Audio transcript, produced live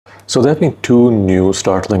So there have been two new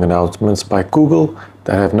startling announcements by Google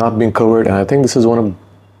that have not been covered, and I think this is one of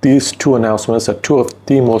these two announcements are two of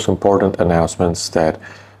the most important announcements that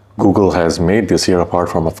Google has made this year, apart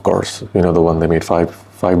from, of course, the one they made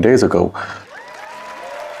five days ago.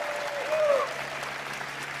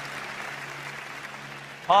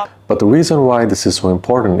 But the reason why this is so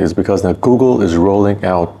important is because now Google is rolling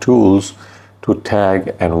out tools to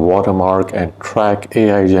tag and watermark and track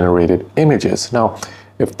AI-generated images. Now,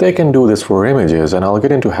 if they can do this for images, and I'll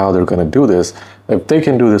get into how they're going to do this, if they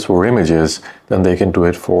can do this for images, then they can do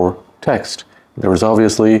it for text. There is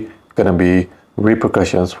obviously going to be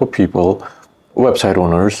repercussions for people, website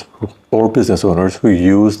owners or business owners who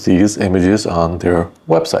use these images on their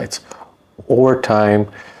websites. Over time,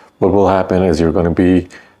 what will happen is you're going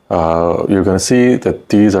to see that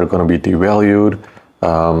these are going to be devalued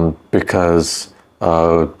because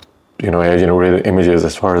AI-generated images,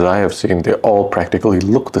 as far as I have seen, they all practically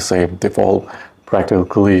look the same. They all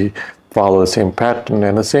practically follow the same pattern,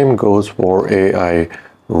 and the same goes for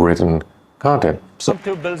AI-written content. So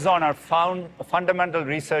builds on our fundamental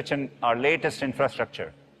research and our latest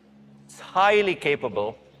infrastructure. It's highly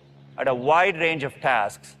capable at a wide range of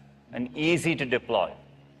tasks and easy to deploy.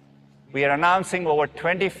 We are announcing over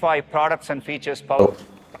 25 products and features.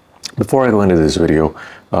 Before I go into this video,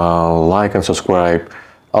 like and subscribe.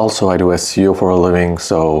 Also, I do SEO for a living,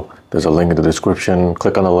 so there's a link in the description.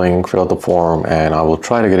 Click on the link, fill out the form, and I will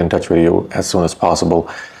try to get in touch with you as soon as possible.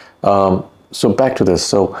 So back to this.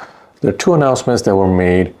 So there are two announcements that were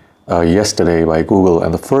made yesterday by Google,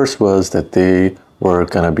 and the first was that they were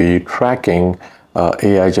going to be tracking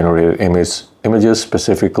AI-generated images,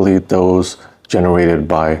 specifically those generated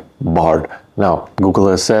by Bard. Now, Google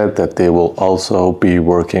has said that they will also be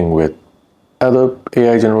working with other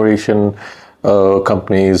AI generation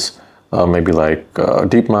companies, maybe like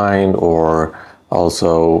DeepMind, or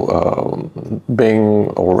also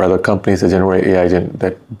Bing, or other companies that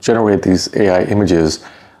generate these AI images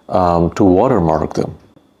to watermark them.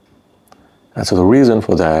 And so the reason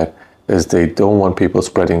for that is they don't want people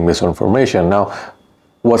spreading misinformation. Now,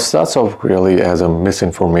 what starts off really as a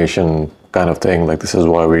misinformation kind of thing, like this is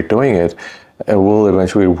why we're doing it, it will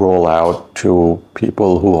eventually roll out to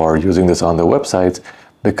people who are using this on their websites,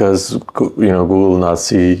 because Google will not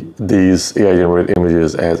see these AI-generated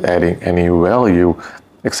images as adding any value,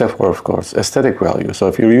 except for, of course, aesthetic value. So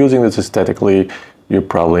if you're using this aesthetically, you're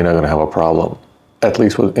probably not going to have a problem, at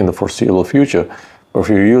least in the foreseeable future. But if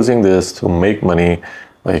you're using this to make money,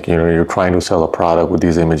 like you're trying to sell a product with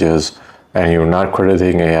these images and you're not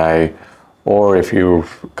crediting AI, or if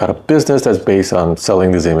you've got a business that's based on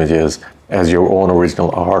selling these images as your own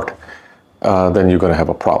original art, then you're going to have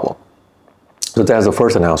a problem. So that's the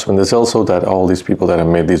first announcement. There's also that all these people that have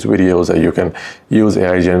made these videos that you can use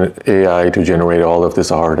AI to generate all of this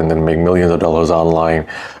art and then make millions of dollars online.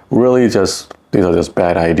 Really, these are just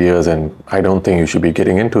bad ideas, and I don't think you should be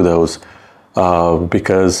getting into those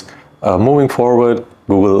because moving forward,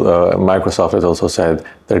 Microsoft has also said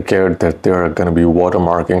that they're going to be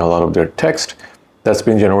watermarking a lot of their text that's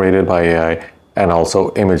been generated by AI and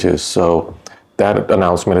also images. So that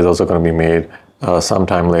announcement is also going to be made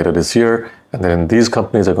sometime later this year. And then these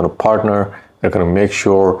companies are going to partner. They're going to make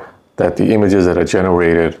sure that the images that are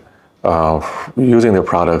generated using their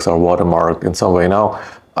products are watermarked in some way. Now,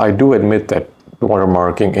 I do admit that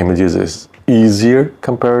watermarking images is easier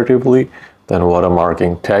comparatively than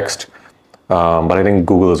watermarking text. But I think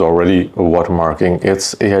Google is already watermarking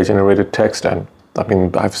its AI-generated text, and I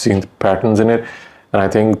mean, I've seen patterns in it, and I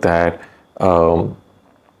think that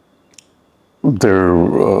their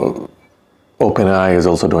OpenEye is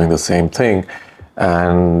also doing the same thing.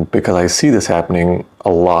 And because I see this happening a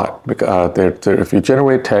lot, because if you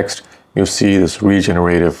generate text, you see this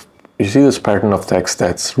pattern of text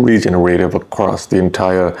that's regenerative across the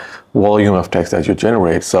entire volume of text that you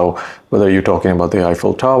generate. So whether you're talking about the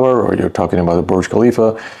Eiffel Tower or you're talking about the Burj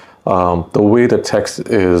Khalifa, the way the text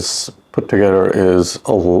is put together is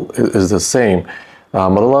the same.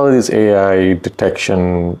 But a lot of these AI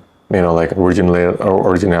detection, like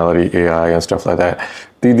originality AI and stuff like that,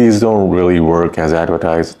 these don't really work as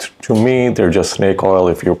advertised. To me, they're just snake oil.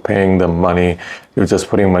 If you're paying them money, you're just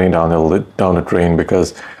putting money down the drain,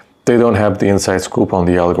 because they don't have the inside scoop on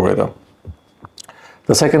the algorithm.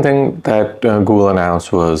 The second thing that Google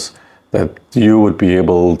announced was that you would be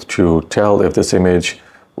able to tell if this image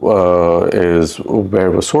is where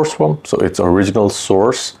it was sourced from, so its original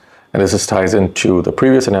source. And this ties into the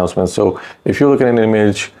previous announcement. So if you look at an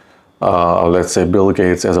image, let's say Bill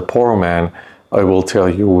Gates as a poor man, I will tell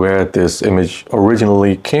you where this image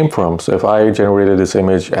originally came from. So if I generated this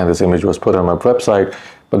image and this image was put on my website,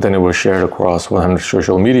 but then it was shared across 100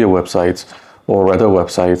 social media websites or other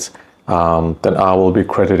websites, then I will be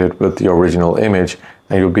credited with the original image,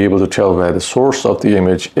 and you'll be able to tell where the source of the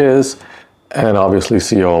image is, and obviously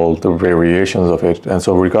see all the variations of it. And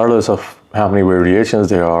so regardless of how many variations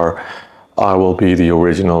there are, I will be the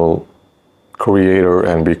original creator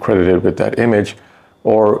and be credited with that image,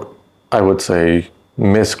 or I would say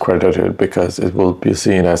miscredited, because it will be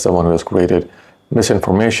seen as someone who has created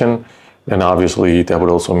misinformation. And obviously that would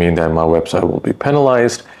also mean that my website will be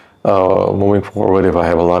penalized. Moving forward, if I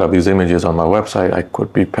have a lot of these images on my website, I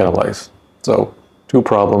could be penalized. So two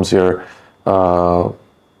problems here.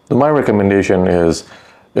 My recommendation is,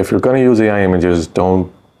 if you're going to use AI images,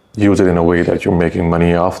 don't use it in a way that you're making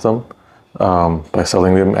money off them by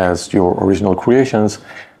selling them as your original creations.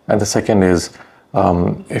 And the second is,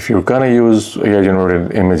 if you're going to use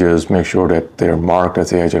AI-generated images, make sure that they're marked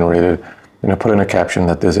as AI-generated. Put in a caption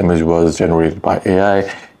that this image was generated by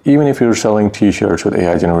AI. Even if you're selling t-shirts with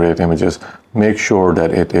AI-generated images, make sure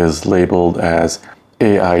that it is labeled as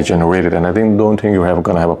AI-generated. And I don't think you're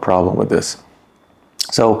going to have a problem with this.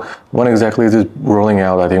 So when exactly is it rolling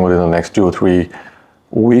out? I think within the next 2 or 3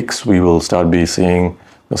 weeks, we'll start seeing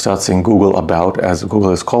Google About, as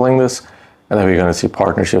Google is calling this. And then we're going to see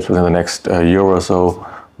partnerships within the next year or so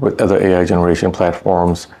with other AI generation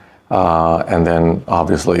platforms. And then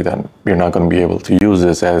obviously then you're not going to be able to use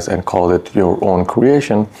this and call it your own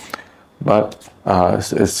creation, but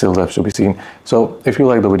it still has to be seen. So if you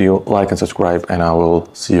like the video, like and subscribe, and I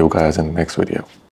will see you guys in the next video.